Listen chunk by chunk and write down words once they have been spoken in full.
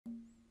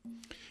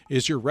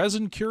Is your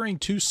resin curing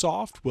too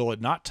soft? Will it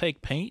not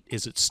take paint?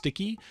 Is it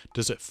sticky?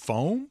 Does it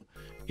foam?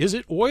 Is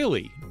it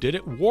oily? Did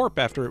it warp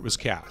after it was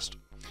cast?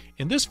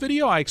 In this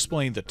video, I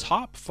explain the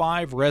top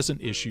 5 resin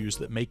issues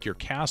that make your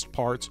cast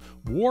parts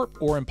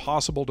warp or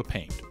impossible to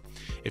paint.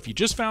 If you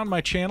just found my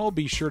channel,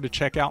 be sure to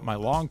check out my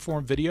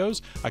long-form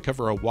videos. I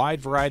cover a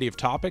wide variety of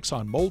topics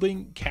on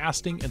molding,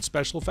 casting, and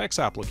special effects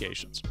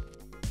applications.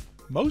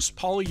 Most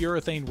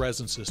polyurethane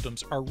resin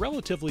systems are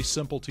relatively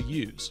simple to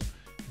use.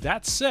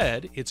 That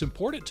said, it's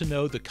important to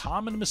know the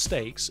common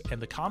mistakes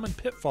and the common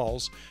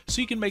pitfalls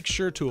so you can make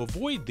sure to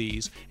avoid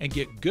these and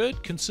get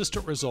good,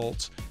 consistent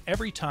results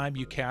every time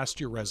you cast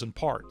your resin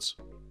parts.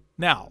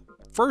 Now,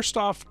 first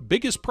off,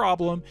 biggest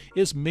problem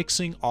is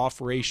mixing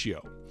off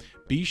ratio.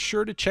 Be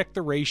sure to check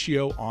the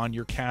ratio on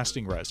your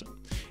casting resin.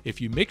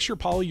 If you mix your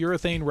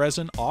polyurethane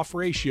resin off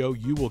ratio,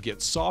 you will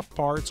get soft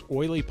parts,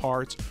 oily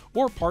parts,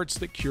 or parts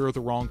that cure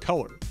the wrong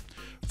color.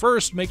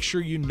 First, make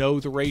sure you know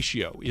the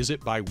ratio. Is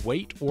it by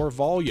weight or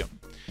volume?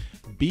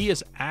 Be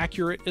as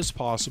accurate as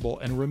possible,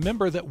 and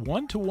remember that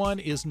 1-to-1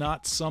 is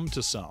not sum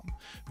to sum.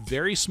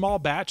 Very small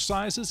batch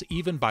sizes,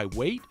 even by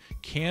weight,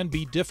 can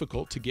be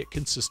difficult to get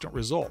consistent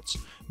results.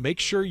 Make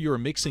sure you are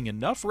mixing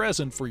enough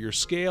resin for your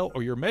scale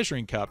or your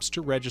measuring cups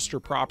to register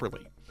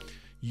properly.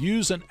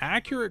 Use an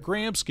accurate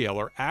gram scale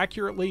or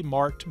accurately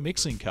marked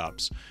mixing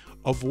cups.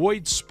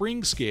 Avoid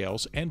spring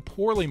scales and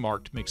poorly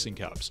marked mixing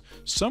cups.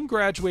 Some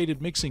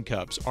graduated mixing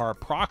cups are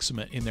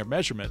approximate in their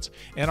measurements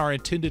and are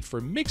intended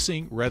for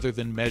mixing rather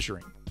than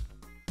measuring.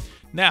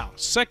 Now,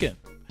 second,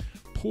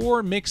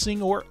 poor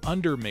mixing or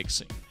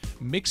undermixing.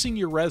 Mixing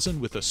your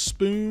resin with a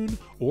spoon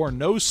or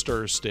no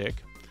stir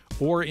stick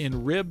or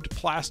in ribbed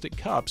plastic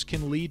cups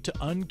can lead to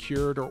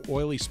uncured or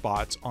oily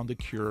spots on the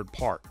cured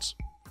parts.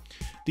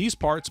 These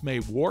parts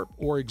may warp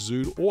or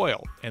exude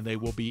oil, and they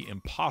will be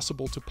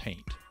impossible to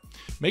paint.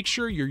 Make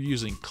sure you're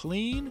using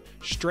clean,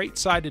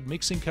 straight-sided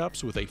mixing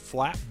cups with a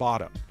flat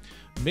bottom.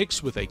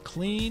 Mix with a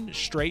clean,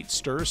 straight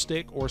stir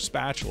stick or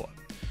spatula.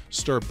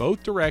 Stir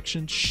both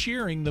directions,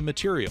 shearing the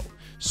material.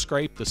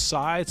 Scrape the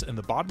sides and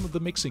the bottom of the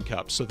mixing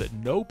cup so that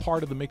no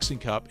part of the mixing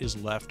cup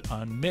is left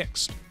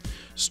unmixed.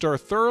 Stir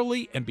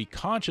thoroughly and be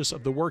conscious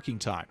of the working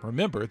time.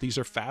 Remember, these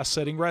are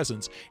fast-setting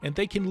resins, and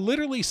they can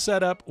literally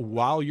set up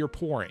while you're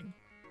pouring.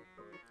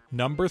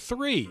 Number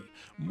 3,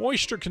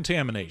 moisture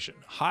contamination.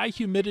 High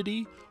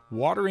humidity,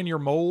 water in your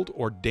mold,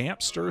 or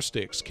damp stir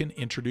sticks can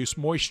introduce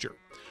moisture.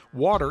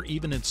 Water,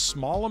 even in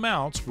small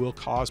amounts, will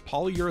cause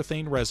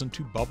polyurethane resin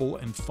to bubble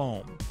and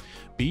foam.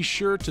 Be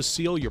sure to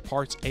seal your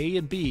parts A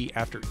and B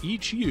after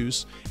each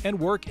use and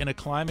work in a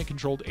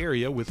climate-controlled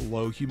area with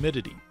low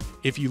humidity.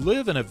 If you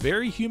live in a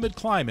very humid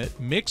climate,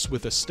 mix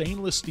with a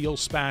stainless steel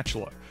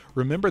spatula.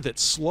 Remember that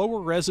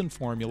slower resin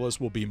formulas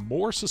will be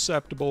more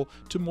susceptible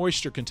to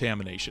moisture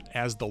contamination,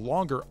 as the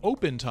longer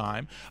open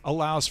time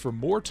allows for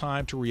more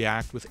time to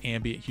react with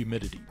ambient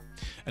humidity.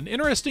 An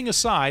interesting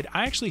aside,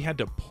 I actually had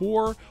to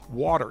pour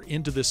water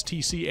into this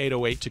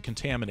TC808 to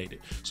contaminate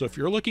it. So if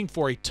you're looking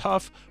for a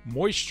tough,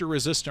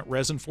 moisture-resistant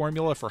resin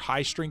formula for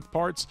high-strength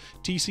parts,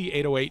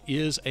 TC808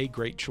 is a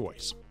great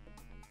choice.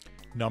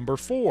 Number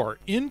 4,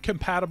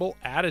 incompatible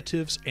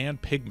additives and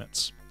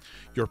pigments.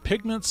 Your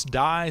pigments,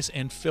 dyes,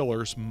 and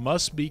fillers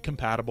must be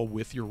compatible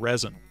with your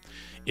resin.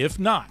 If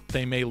not,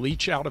 they may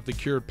leach out of the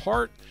cured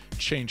part,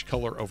 change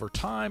color over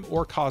time,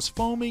 or cause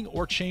foaming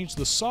or change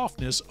the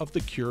softness of the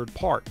cured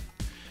part.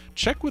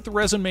 Check with the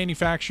resin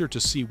manufacturer to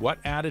see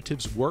what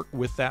additives work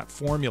with that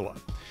formula,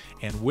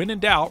 and when in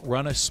doubt,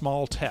 run a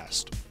small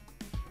test.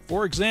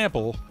 For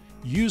example,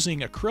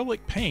 using acrylic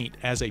paint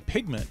as a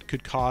pigment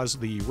could cause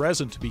the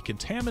resin to be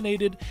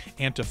contaminated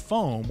and to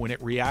foam when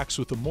it reacts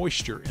with the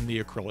moisture in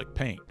the acrylic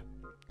paint.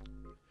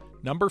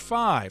 Number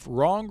 5,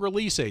 wrong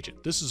release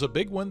agent. This is a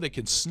big one that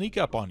can sneak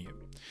up on you.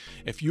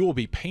 If you will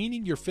be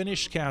painting your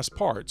finished cast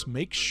parts,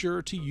 make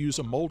sure to use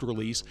a mold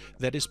release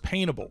that is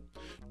paintable.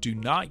 Do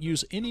not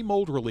use any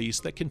mold release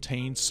that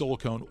contains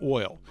silicone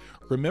oil.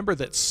 Remember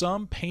that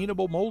some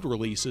paintable mold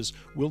releases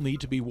will need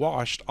to be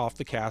washed off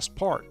the cast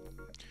part.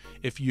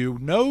 If you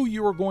know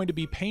you are going to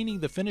be painting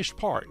the finished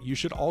part, you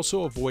should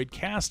also avoid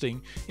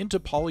casting into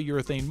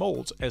polyurethane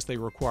molds as they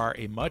require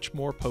a much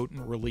more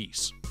potent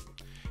release.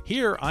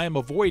 Here I am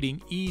avoiding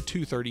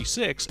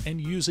E236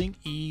 and using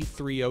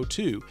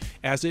E302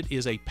 as it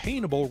is a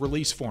paintable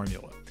release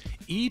formula.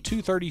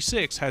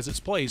 E236 has its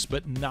place,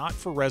 but not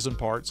for resin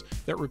parts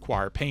that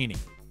require painting.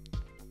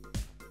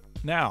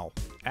 Now,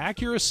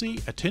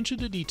 accuracy, attention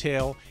to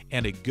detail,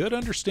 and a good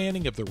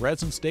understanding of the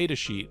resin's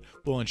datasheet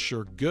will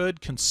ensure good,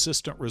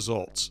 consistent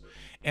results.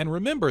 And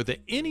remember that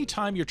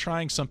anytime you're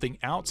trying something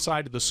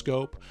outside of the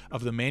scope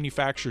of the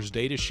manufacturer's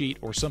datasheet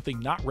or something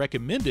not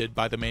recommended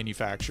by the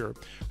manufacturer,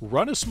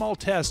 run a small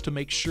test to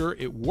make sure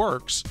it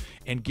works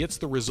and gets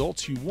the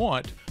results you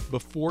want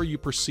before you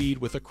proceed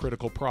with a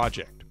critical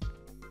project.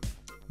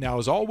 Now,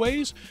 as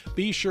always,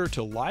 be sure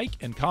to like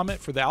and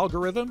comment for the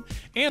algorithm,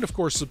 and of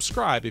course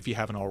subscribe if you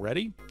haven't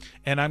already.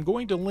 And I'm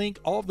going to link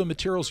all of the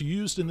materials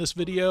used in this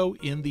video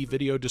in the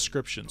video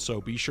description,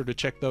 so be sure to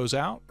check those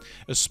out,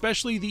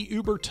 especially the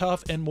uber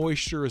tough and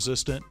moisture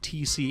resistant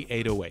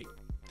TC808.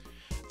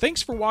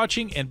 Thanks for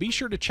watching, and be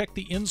sure to check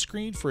the end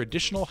screen for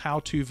additional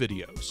how-to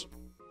videos.